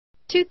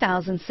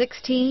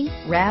2016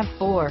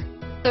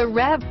 RAV4. The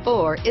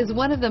RAV4 is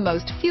one of the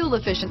most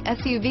fuel-efficient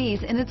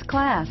SUVs in its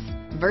class.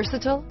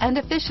 Versatile and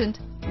efficient,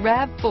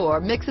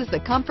 RAV4 mixes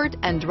the comfort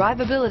and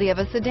drivability of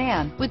a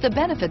sedan with the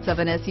benefits of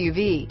an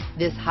SUV.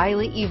 This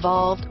highly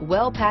evolved,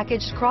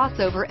 well-packaged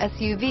crossover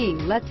SUV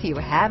lets you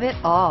have it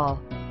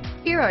all.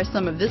 Here are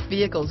some of this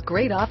vehicle's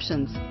great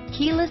options: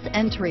 keyless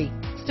entry,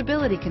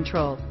 stability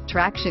control,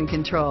 traction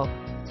control,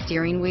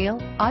 steering wheel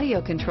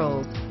audio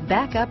controls,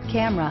 backup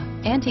camera,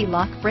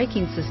 anti-lock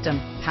braking system,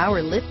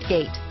 power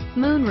liftgate,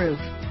 moonroof,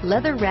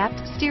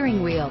 leather-wrapped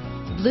steering wheel,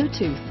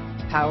 Bluetooth,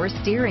 power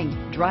steering,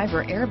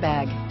 driver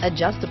airbag,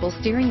 adjustable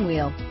steering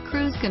wheel,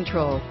 cruise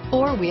control,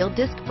 four-wheel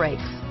disc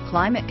brakes,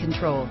 climate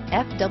control,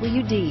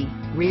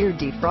 FWD, rear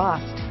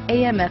defrost,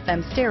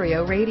 AM/FM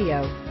stereo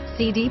radio,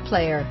 CD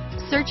player.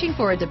 Searching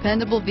for a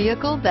dependable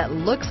vehicle that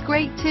looks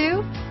great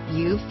too?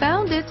 You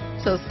found it,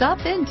 so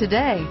stop in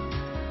today.